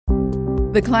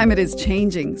The climate is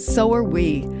changing, so are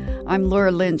we. I'm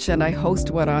Laura Lynch, and I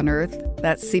host What on Earth?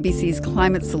 That's CBC's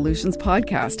Climate Solutions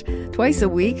podcast. Twice a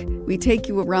week, we take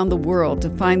you around the world to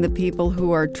find the people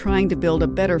who are trying to build a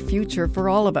better future for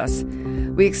all of us.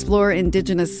 We explore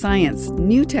Indigenous science,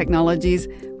 new technologies.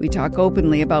 We talk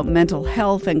openly about mental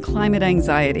health and climate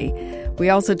anxiety. We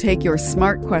also take your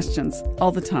smart questions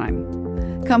all the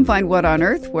time. Come find What on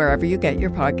Earth wherever you get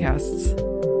your podcasts.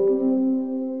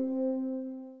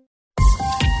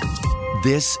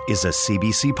 This is a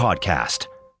CBC podcast.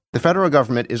 The federal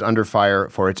government is under fire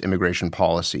for its immigration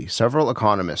policy. Several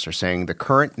economists are saying the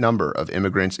current number of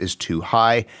immigrants is too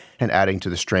high and adding to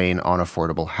the strain on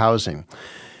affordable housing.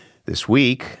 This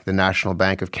week, the National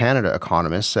Bank of Canada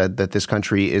economists said that this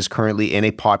country is currently in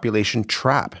a population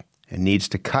trap and needs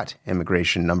to cut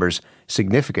immigration numbers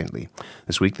significantly.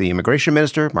 This week, the immigration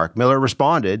minister, Mark Miller,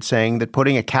 responded, saying that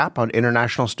putting a cap on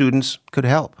international students could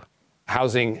help.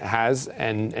 Housing has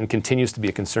and continues to be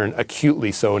a concern,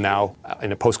 acutely so now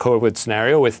in a post-COVID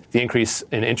scenario with the increase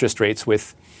in interest rates,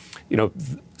 with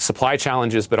supply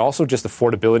challenges, but also just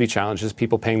affordability challenges,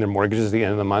 people paying their mortgages at the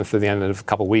end of the month or the end of a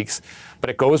couple of weeks. But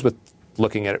it goes with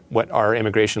looking at what our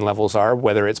immigration levels are,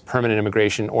 whether it's permanent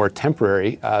immigration or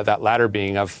temporary, that latter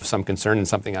being of some concern and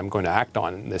something I'm going to act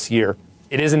on this year.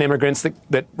 It isn't immigrants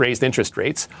that raised interest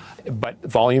rates, but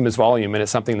volume is volume, and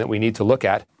it's something that we need to look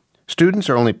at. Students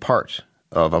are only part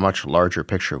of a much larger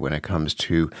picture when it comes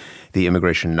to the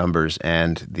immigration numbers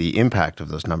and the impact of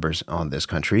those numbers on this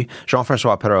country.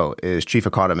 Jean-François Perrault is chief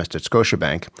economist at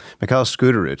Scotiabank. Mikhail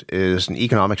Skuterud is an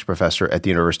economics professor at the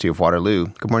University of Waterloo.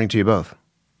 Good morning to you both.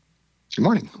 Good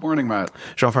morning. Good morning, Matt.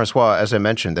 Jean-François, as I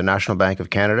mentioned, the National Bank of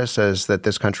Canada says that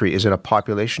this country is in a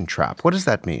population trap. What does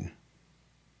that mean?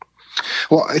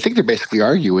 Well, I think they're basically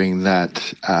arguing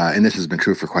that, and this has been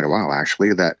true for quite a while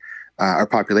actually, that our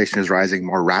population is rising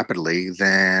more rapidly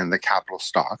than the capital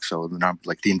stock, so the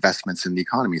investments in the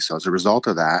economy. So as a result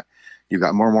of that, you've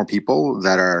got more and more people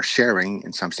that are sharing,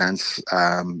 in some sense,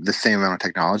 the same amount of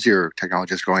technology, or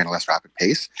technology is growing at a less rapid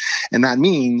pace. And that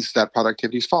means that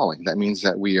productivity is falling. That means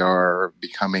that we are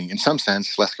becoming, in some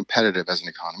sense, less competitive as an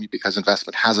economy because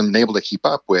investment hasn't been able to keep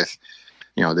up with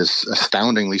this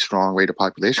astoundingly strong rate of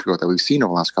population growth that we've seen over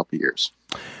the last couple of years.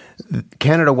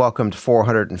 Canada welcomed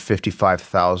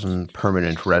 455,000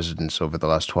 permanent residents over the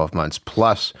last 12 months,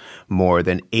 plus more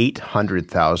than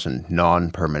 800,000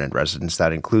 non-permanent residents.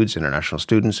 That includes international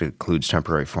students, it includes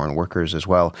temporary foreign workers as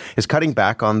well. Is cutting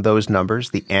back on those numbers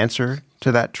the answer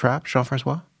to that trap,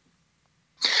 Jean-François?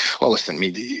 Well, listen,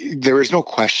 there is no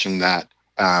question that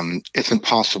it's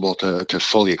impossible to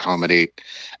fully accommodate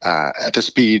at the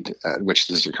speed at which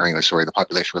this is occurring. The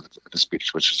population with the speed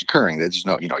at which is occurring. There's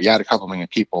no, you add a couple million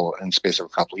people in the space of a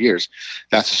couple of years.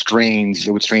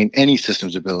 It would strain any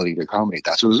system's ability to accommodate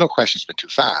that. So there's no question it's been too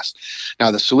fast.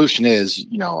 Now the solution is,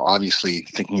 obviously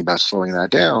thinking about slowing that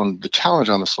down. The challenge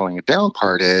on the slowing it down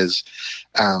part is,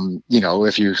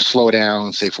 if you slow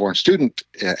down, say, foreign student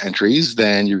entries,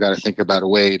 then you've got to think about a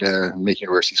way to make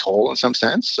universities whole in some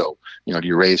sense. So, do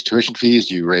you raise tuition fees?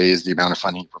 Do you raise the amount of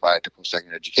funding you provide to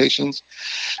post-secondary educations?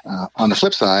 On the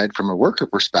flip side, from a worker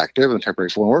perspective, a temporary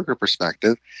foreign worker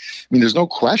perspective, there's no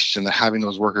question that having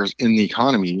those workers in the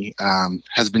economy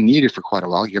has been needed for quite a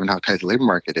while, given how tight the labor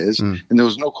market is. And there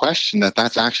was no question that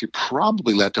that's actually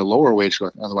probably led to lower wage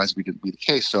growth. Otherwise, we didn't be the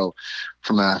case. So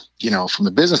from a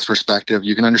business perspective,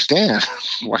 you can understand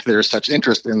why there's such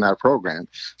interest in that program.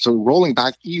 So rolling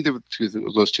back either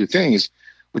of those two things,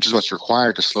 which is what's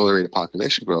required to slow the rate of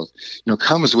population growth,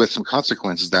 comes with some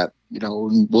consequences that,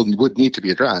 would need to be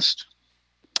addressed.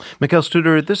 Mikhail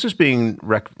Studer, this is being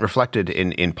reflected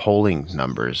in polling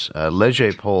numbers.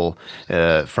 Leger poll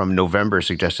from November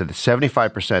suggested that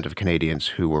 75% of Canadians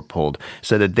who were polled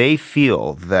said that they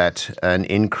feel that an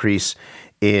increase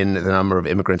in the number of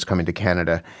immigrants coming to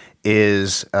Canada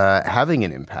is having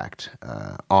an impact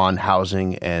on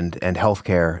housing and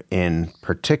healthcare in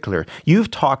particular. You've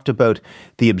talked about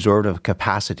the absorptive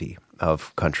capacity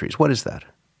of countries. What is that?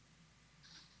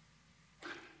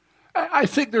 I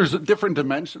think there's different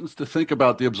dimensions to think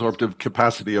about the absorptive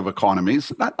capacity of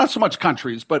economies. Not so much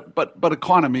countries, but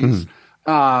economies.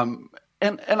 And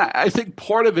I think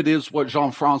part of it is what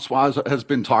Jean-François has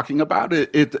been talking about.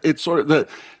 It's sort of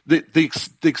the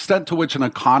extent to which an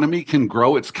economy can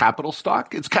grow its capital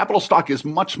stock. Its capital stock is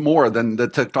much more than the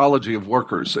technology of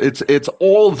workers. It's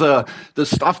all the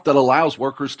stuff that allows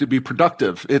workers to be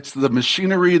productive. It's the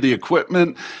machinery, the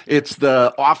equipment, it's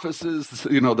the offices,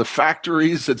 the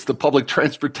factories, it's the public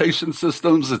transportation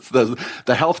systems, it's the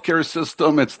healthcare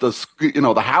system, it's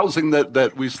the housing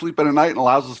that we sleep in at night and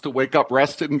allows us to wake up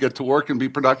rested and get to work and be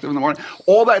productive in the morning.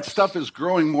 All that stuff is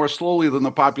growing more slowly than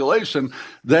the population,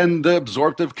 then the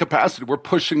absorptive capacity, we're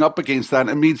pushing up against that.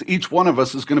 It means each one of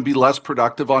us is going to be less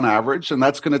productive on average, and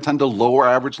that's going to tend to lower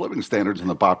average living standards in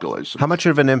the population. How much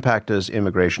of an impact does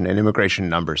immigration and immigration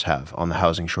numbers have on the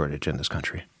housing shortage in this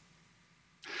country?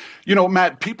 You know,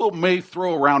 Matt, people may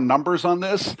throw around numbers on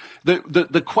this.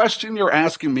 The question you're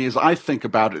asking me, as I think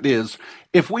about it, is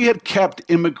if we had kept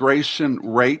immigration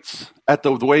rates at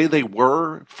the way they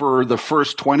were for the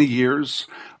first 20 years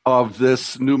of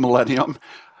this new millennium,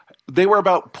 they were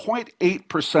about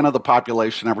 0.8% of the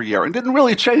population every year and didn't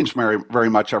really change very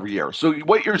much every year. So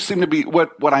what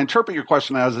I interpret your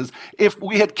question as is, if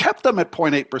we had kept them at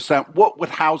 0.8%, what would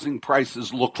housing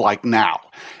prices look like now?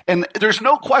 And there's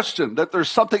no question that there's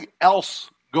something else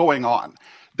going on.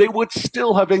 They would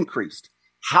still have increased.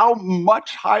 How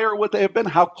much higher would they have been?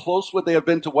 How close would they have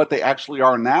been to what they actually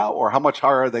are now? Or how much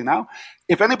higher are they now?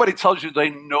 If anybody tells you they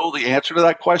know the answer to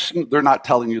that question, they're not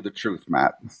telling you the truth,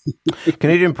 Matt.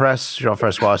 Canadian Press,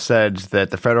 Jean-Francois, said that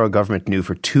the federal government knew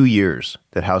for 2 years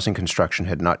that housing construction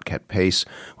had not kept pace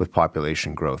with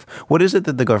population growth. What is it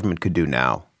that the government could do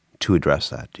now to address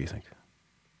that, do you think?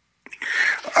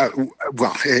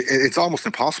 Well, it's almost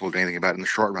impossible to do anything about it in the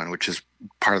short run, which is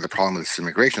part of the problem with this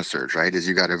immigration surge, right? Is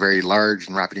you got a very large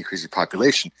and rapid increasing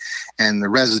population, and the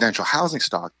residential housing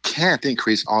stock can't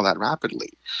increase all that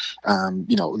rapidly.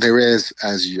 There is,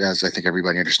 as I think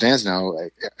everybody understands now, a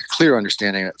clear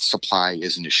understanding that supply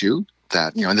is an issue.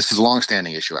 That, and this is a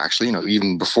long-standing issue, actually,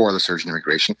 even before the surge in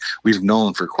immigration, we've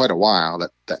known for quite a while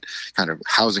that kind of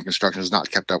housing construction has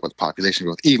not kept up with population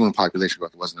growth, even when population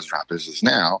growth wasn't as rapid as it is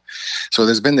now. So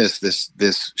there's been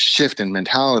this shift in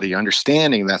mentality,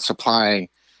 understanding that supply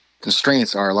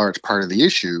constraints are a large part of the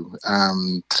issue.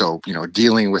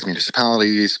 Dealing with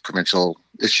municipalities, provincial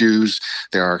issues,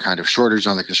 there are kind of shortages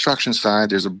on the construction side.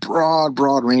 There's a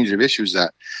broad range of issues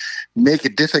that make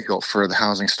it difficult for the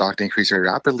housing stock to increase very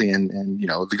rapidly. And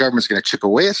the government's going to chip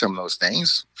away at some of those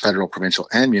things, federal, provincial,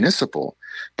 and municipal.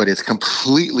 But it's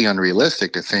completely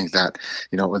unrealistic to think that,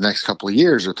 in the next couple of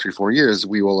years or 3-4 years,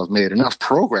 we will have made enough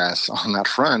progress on that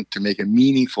front to make a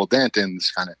meaningful dent in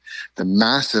this kind of the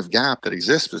massive gap that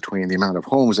exists between the amount of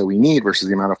homes that we need versus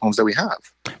the amount of homes that we have.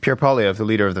 Pierre Poilievre, the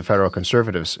leader of the federal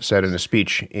Conservatives, said in a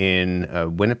speech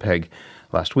in Winnipeg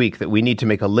last week that we need to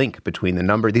make a link between the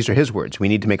number, these are his words, we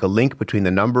need to make a link between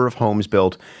the number of homes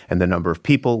built and the number of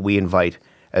people we invite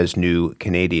as new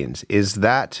Canadians. Is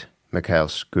that, Mikhail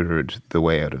Skudrud, the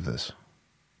way out of this?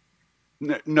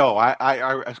 No,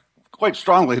 I quite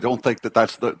strongly don't think that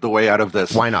that's the way out of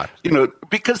this. Why not?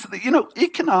 Because,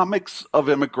 economics of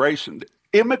immigration,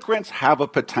 immigrants have a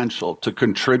potential to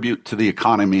contribute to the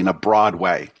economy in a broad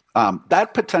way.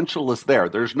 That potential is there.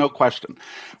 There's no question.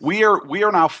 We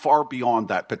are now far beyond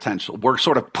that potential. We're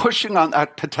sort of pushing on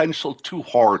that potential too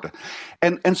hard.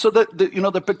 And so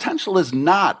the potential is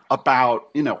not about,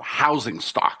 housing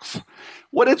stocks.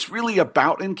 What it's really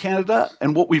about in Canada,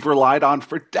 and what we've relied on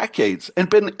for decades and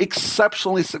been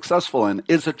exceptionally successful in,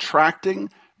 is attracting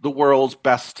the world's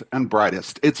best and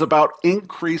brightest. It's about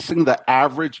increasing the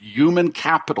average human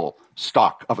capital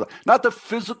stock not the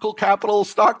physical capital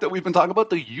stock that we've been talking about,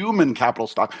 the human capital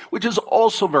stock, which is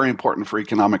also very important for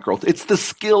economic growth. It's the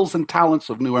skills and talents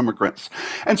of new immigrants.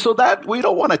 And so that we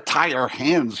don't want to tie our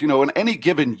hands, in any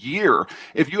given year.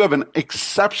 If you have an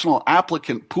exceptional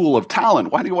applicant pool of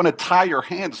talent, why do you want to tie your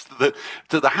hands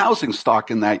to the housing stock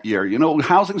in that year?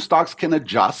 Housing stocks can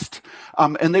adjust,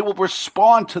 and they will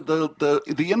respond to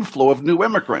the inflow of new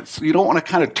immigrants. You don't want to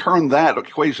kind of turn that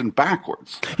equation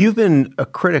backwards. You've been a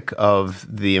critic of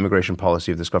the immigration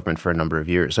policy of this government for a number of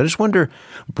years. I just wonder,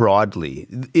 broadly,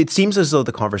 it seems as though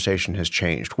the conversation has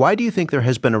changed. Why do you think there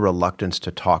has been a reluctance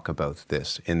to talk about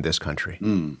this in this country?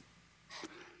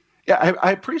 Yeah,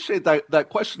 I appreciate that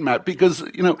question, Matt, because,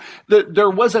 there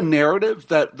was a narrative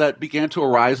that began to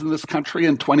arise in this country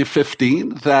in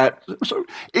 2015 that sort of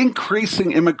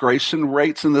increasing immigration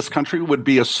rates in this country would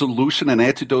be a solution, an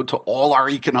antidote to all our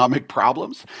economic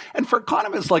problems. And for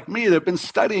economists like me that have been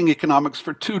studying economics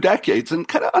for 2 decades and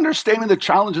kind of understanding the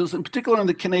challenges, in particular in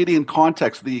the Canadian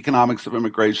context of the economics of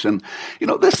immigration,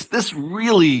 this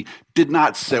really did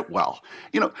not sit well.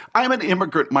 I'm an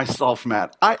immigrant myself,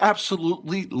 Matt. I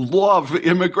absolutely love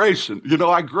immigration.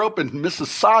 I grew up in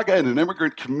Mississauga in an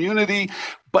immigrant community,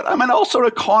 but I'm also an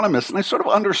economist, and I sort of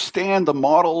understand the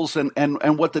models and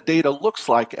what the data looks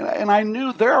like. And I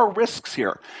knew there are risks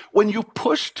here. When you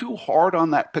push too hard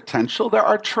on that potential, there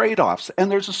are trade-offs,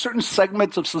 and there's a certain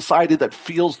segment of society that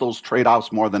feels those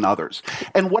trade-offs more than others.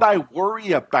 And what I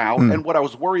worry about, and what I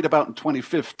was worried about in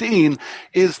 2015,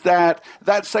 is that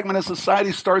segment of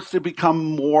society starts to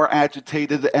become more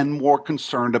agitated and more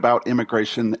concerned about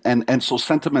immigration, and so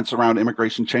sentiments around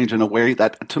immigration change in a way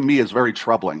that, to me, is very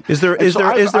troubling. Is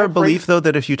there a belief, though,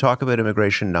 that if you talk about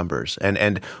immigration numbers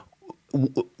and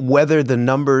whether the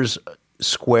numbers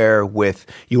square with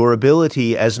your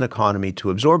ability as an economy to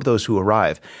absorb those who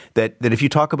arrive, that if you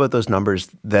talk about those numbers,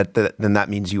 then that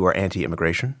means you are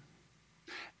anti-immigration?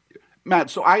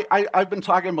 Matt, so I've been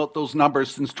talking about those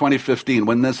numbers since 2015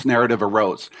 when this narrative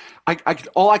arose.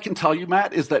 All I can tell you,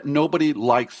 Matt, is that nobody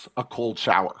likes a cold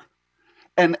shower.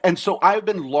 And so I've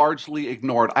been largely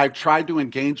ignored. I've tried to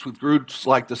engage with groups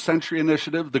like the Century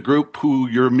Initiative, the group who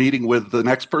you're meeting with, the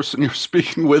next person you're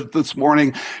speaking with this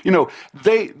morning. You know,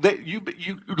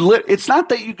 it's not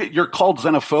that you're called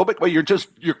xenophobic, but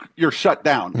you're shut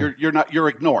down. You're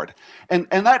ignored. And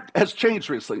that has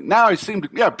changed recently. Now I seem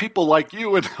to, people like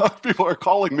you and people are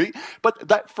calling me, but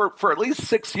that for at least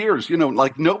 6 years,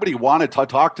 like nobody wanted to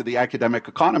talk to the academic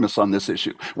economists on this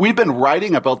issue. We've been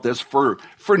writing about this for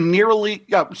nearly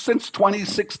since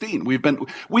 2016.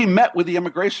 We met with the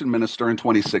immigration minister in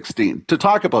 2016 to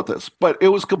talk about this, but it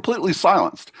was completely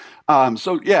silenced. I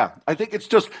think it's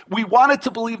just we wanted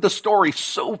to believe the story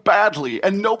so badly,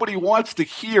 and nobody wants to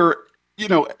hear.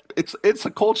 It's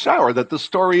a cold shower that the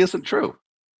story isn't true.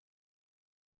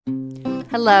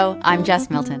 Hello, I'm Jess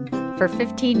Milton. For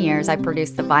 15 years, I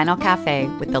produced The Vinyl Cafe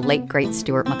with the late, great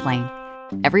Stuart McLean.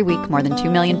 Every week, more than 2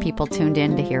 million people tuned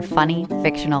in to hear funny,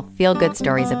 fictional, feel-good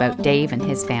stories about Dave and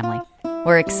his family.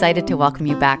 We're excited to welcome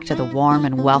you back to the warm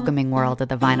and welcoming world of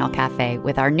The Vinyl Cafe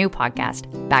with our new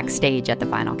podcast, Backstage at The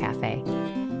Vinyl Cafe.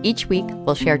 Each week,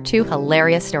 we'll share 2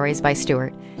 hilarious stories by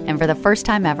Stuart, and for the first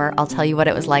time ever, I'll tell you what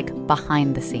it was like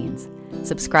behind the scenes.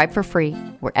 Subscribe for free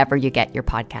wherever you get your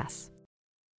podcasts.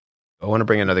 I want to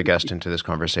bring another guest into this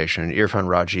conversation. Irfan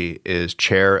Raji is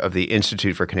chair of the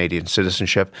Institute for Canadian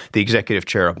Citizenship, the executive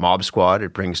chair of Mob Squad.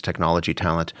 It brings technology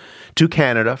talent to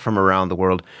Canada from around the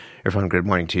world. Irfan, good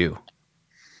morning to you.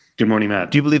 Good morning, Matt.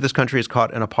 Do you believe this country is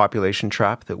caught in a population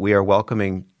trap, that we are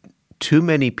welcoming too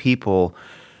many people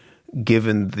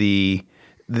given the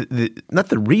not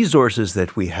the resources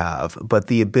that we have, but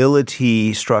the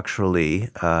ability structurally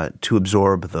to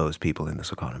absorb those people in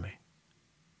this economy?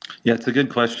 Yeah, it's a good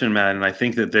question, Matt. And I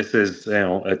think that this is,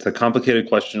 it's a complicated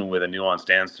question with a nuanced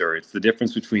answer. It's the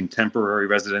difference between temporary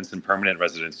residents and permanent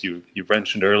residents. You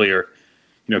mentioned earlier,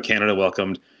 Canada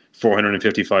welcomed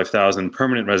 455,000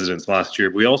 permanent residents last year.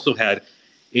 We also had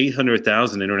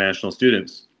 800,000 international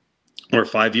students. Or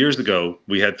 5 years ago,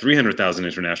 we had 300,000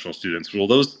 international students. Well,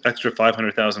 those extra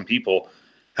 500,000 people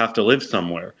have to live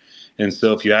somewhere. And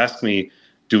so if you ask me,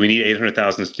 do we need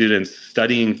 800,000 students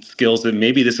studying skills that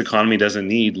maybe this economy doesn't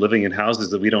need, living in houses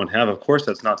that we don't have? Of course,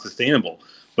 that's not sustainable.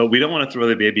 But we don't want to throw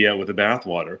the baby out with the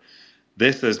bathwater.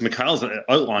 This, as Mikhail's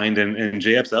outlined and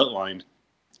JF's outlined,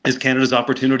 is Canada's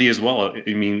opportunity as well.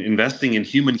 I mean, investing in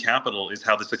human capital is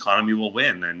how this economy will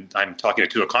win. And I'm talking to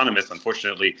 2 economists.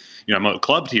 Unfortunately, I'm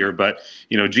out-clubbed here, but,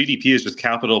 GDP is just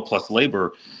capital plus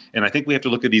labor. And I think we have to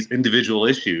look at these individual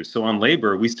issues. So on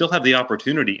labor, we still have the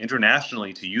opportunity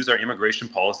internationally to use our immigration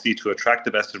policy to attract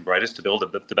the best and brightest to build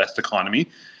the best economy.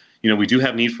 We do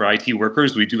have need for IT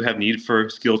workers. We do have need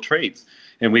for skilled trades.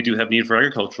 And we do have need for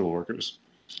agricultural workers.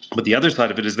 But the other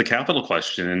side of it is the capital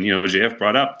question. And, JF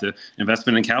brought up the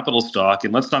investment in capital stock.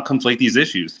 And let's not conflate these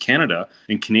issues. Canada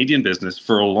and Canadian business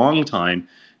for a long time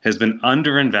has been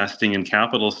underinvesting in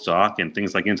capital stock and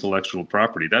things like intellectual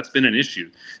property. That's been an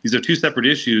issue. These are 2 separate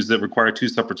issues that require 2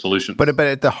 separate solutions. But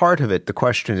at the heart of it, the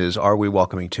question is, are we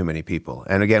welcoming too many people?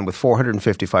 And again, with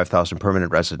 455,000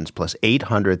 permanent residents plus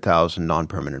 800,000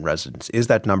 non-permanent residents, is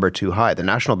that number too high? The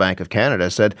National Bank of Canada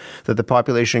said that the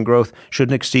population growth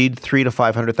shouldn't exceed 300,000 to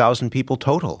 500,000 people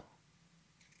total.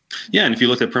 Yeah, and if you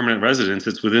look at permanent residents,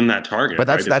 it's within that target. But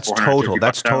that's total.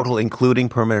 That's 455,000. total, including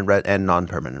permanent and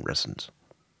non-permanent residents.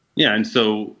 Yeah, and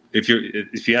so if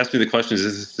you ask me the question, is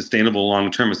this sustainable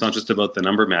long term? It's not just about the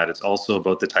number, Matt. It's also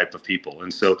about the type of people.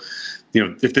 And so,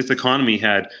 if this economy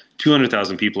had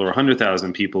 200,000 people or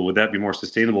 100,000 people, would that be more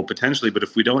sustainable? Potentially. But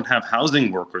if we don't have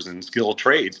housing workers and skilled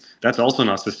trades, that's also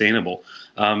not sustainable.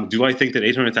 Do I think that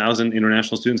 800,000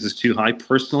 international students is too high?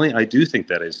 Personally, I do think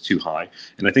that is too high.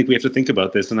 And I think we have to think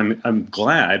about this. And I'm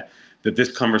glad that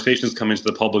this conversation has come into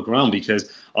the public realm,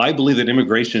 because I believe that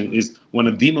immigration is one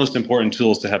of the most important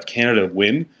tools to have Canada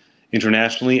win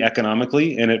internationally,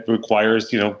 economically, and it requires,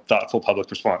 thoughtful public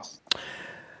response.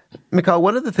 Mikhail,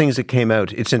 one of the things that came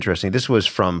out, it's interesting, this was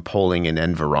from polling in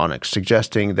Environics,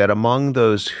 suggesting that among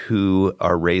those who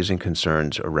are raising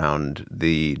concerns around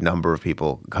the number of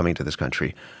people coming to this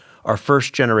country are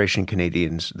first-generation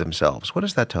Canadians themselves. What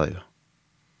does that tell you?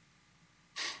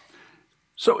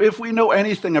 So if we know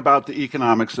anything about the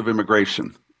economics of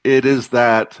immigration, it is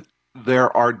that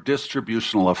there are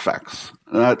distributional effects.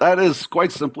 That is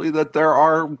quite simply that there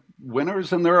are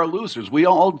winners and there are losers. We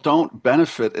all don't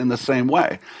benefit in the same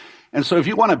way. And so if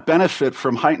you want to benefit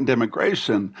from heightened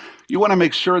immigration, you want to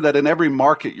make sure that in every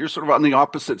market, you're sort of on the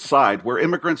opposite side. Where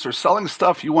immigrants are selling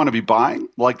stuff, you want to be buying,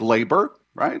 like labor,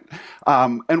 right?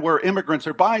 And where immigrants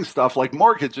are buying stuff like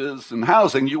mortgages and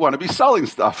housing, you want to be selling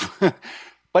stuff.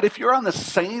 But if you're on the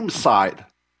same side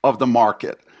of the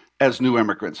market as new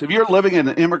immigrants, if you're living in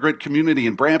an immigrant community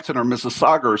in Brampton or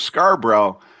Mississauga or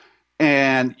Scarborough,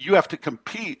 and you have to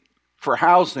compete for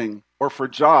housing or for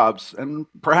jobs, and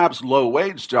perhaps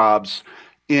low-wage jobs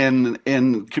in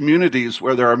communities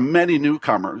where there are many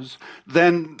newcomers,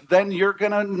 then you're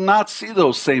going to not see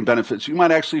those same benefits. You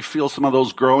might actually feel some of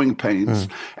those growing pains.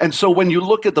 And so when you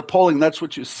look at the polling, that's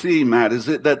what you see, Matt, is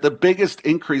that the biggest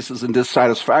increases in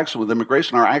dissatisfaction with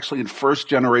immigration are actually in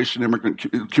first-generation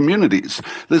immigrant communities.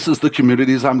 This is the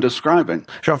communities I'm describing.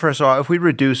 Jean-Francois, if we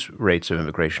reduce rates of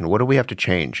immigration, what do we have to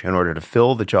change in order to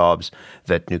fill the jobs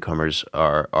that newcomers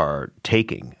are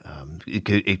taking?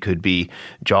 It could be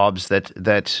jobs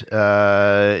that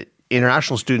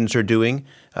international students are doing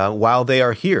while they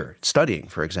are here studying,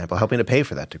 for example, helping to pay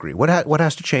for that degree. What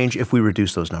has to change if we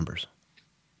reduce those numbers?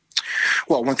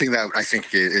 Well, one thing that I think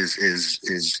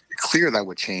is clear that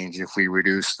would change if we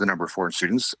reduce the number of foreign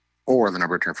students or the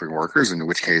number of temporary workers, in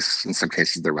which case, in some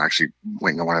cases, they're actually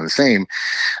one and the same,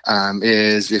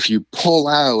 is if you pull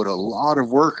out a lot of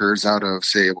workers out of,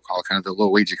 say, we'll call it kind of the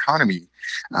low-wage economy,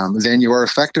 then you are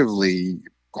effectively,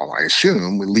 well, I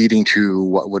assume, leading to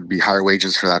what would be higher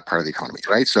wages for that part of the economy,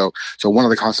 right? So one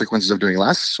of the consequences of doing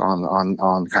less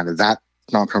on kind of that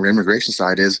non-permanent immigration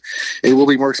side is it will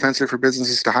be more expensive for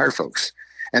businesses to hire folks.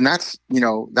 And that's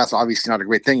obviously not a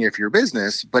great thing if you're a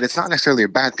business, but it's not necessarily a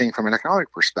bad thing from an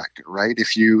economic perspective, right?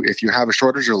 If you have a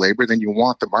shortage of labor, then you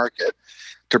want the market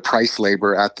to price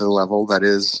labor at the level that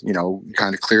is,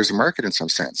 kind of clears the market in some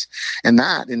sense. And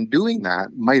that, in doing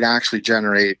that, might actually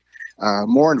generate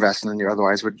more investment than you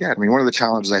otherwise would get. I mean, one of the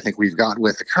challenges I think we've got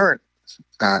with the current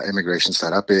immigration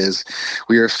setup is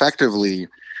we are effectively,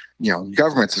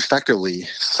 government's effectively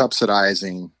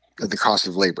subsidizing the cost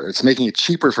of labor. It's making it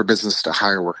cheaper for business to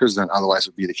hire workers than otherwise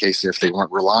would be the case if they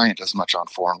weren't reliant as much on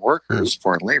foreign workers,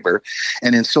 foreign labor.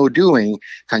 And in so doing,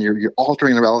 kind of you're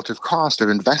altering the relative cost of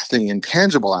investing in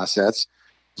tangible assets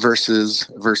versus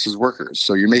workers.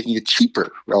 So you're making it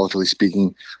cheaper, relatively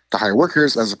speaking, to hire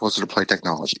workers as opposed to deploy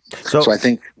technology. So I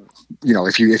think,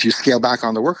 if you scale back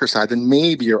on the worker side, then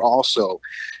maybe you're also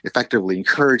effectively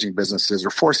encouraging businesses or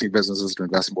forcing businesses to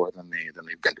invest more than they've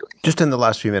been doing. Just in the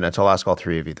last few minutes, I'll ask all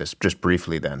three of you this just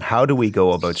briefly then. How do we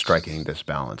go about striking this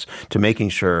balance to making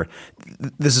sure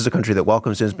this is a country that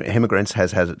welcomes immigrants,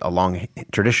 has a long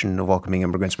tradition of welcoming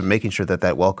immigrants, but making sure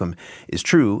that welcome is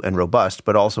true and robust,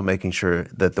 but also making sure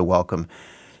that the welcome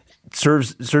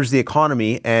serves the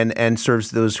economy and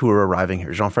serves those who are arriving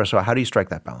here. Jean-Francois, how do you strike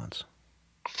that balance?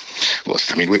 Well,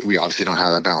 I mean, we obviously don't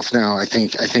have that balance now. I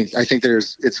think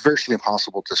it's virtually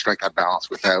impossible to strike that balance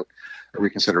without a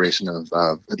reconsideration of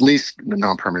at least the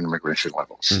non-permanent immigration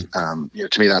levels.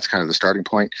 To me, that's kind of the starting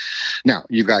point. Now,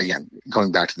 you've got, again,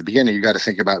 going back to the beginning, you've got to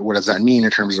think about what does that mean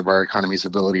in terms of our economy's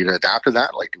ability to adapt to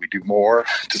that? Like, do we do more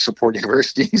to support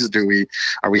universities?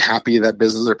 Are we happy that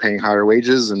businesses are paying higher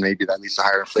wages and maybe that leads to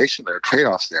higher inflation? There are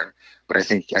trade-offs there. But I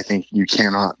think you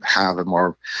cannot have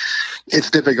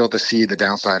it's difficult to see the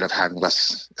downside of having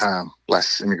less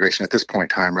immigration at this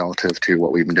point in time relative to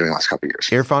what we've been doing the last couple of years.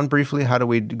 Irfan, briefly, how do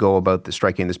we go about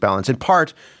striking this balance? In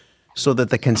part, so that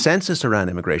the consensus around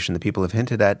immigration that people have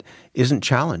hinted at isn't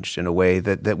challenged in a way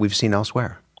that we've seen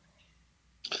elsewhere.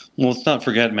 Well, let's not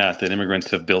forget, Matt, that immigrants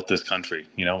have built this country.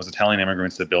 It was Italian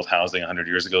immigrants that built housing 100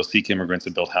 years ago, Sikh immigrants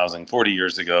that built housing 40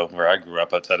 years ago, where I grew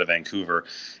up outside of Vancouver,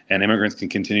 and immigrants can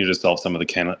continue to solve some of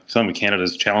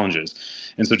Canada's challenges.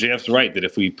 And so JF's right that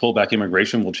if we pull back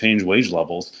immigration, we'll change wage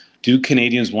levels. Do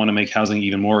Canadians want to make housing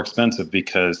even more expensive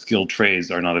because skilled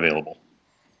trades are not available?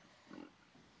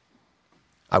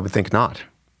 I would think not.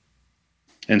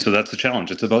 And so that's the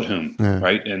challenge. It's about whom,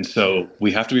 right? And so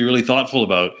we have to be really thoughtful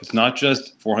about, it's not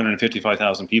just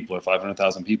 455,000 people or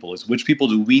 500,000 people. It's which people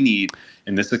do we need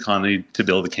in this economy to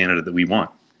build the Canada that we want.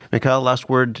 Mikhail, last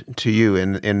word to you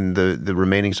in the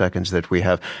remaining seconds that we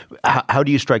have. How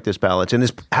do you strike this balance? And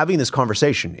is having this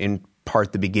conversation in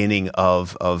part the beginning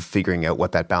of figuring out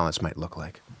what that balance might look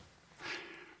like?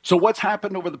 So what's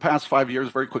happened over the past 5 years,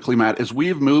 very quickly, Matt, is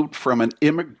we've moved from an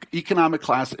economic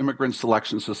class immigrant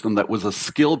selection system that was a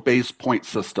skill-based point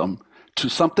system to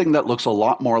something that looks a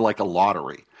lot more like a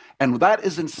lottery. And that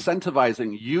is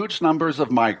incentivizing huge numbers of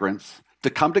migrants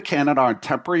to come to Canada on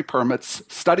temporary permits,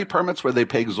 study permits where they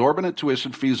pay exorbitant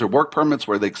tuition fees, or work permits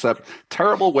where they accept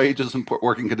terrible wages and poor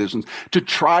working conditions, to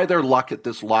try their luck at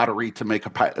this lottery to make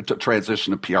to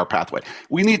transition a PR pathway.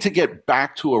 We need to get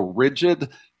back to a rigid,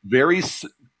 very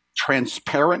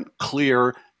transparent,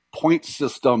 clear point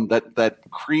system that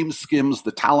cream skims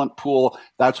the talent pool.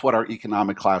 That's what our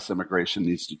economic class immigration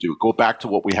needs to do. Go back to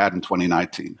what we had in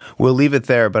 2019. We'll leave it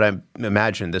there, but I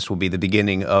imagine this will be the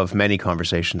beginning of many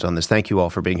conversations on this. Thank you all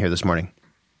for being here this morning.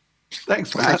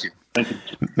 Thanks, Matt. Thank you.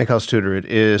 Mikhail Studer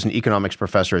is an economics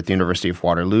professor at the University of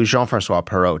Waterloo. Jean-François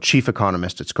Perrault, chief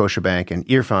economist at Scotiabank, and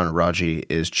Irfan Raji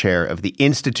is chair of the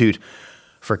Institute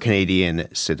for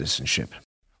Canadian Citizenship.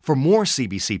 For more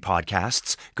CBC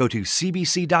podcasts, go to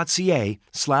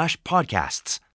cbc.ca/podcasts.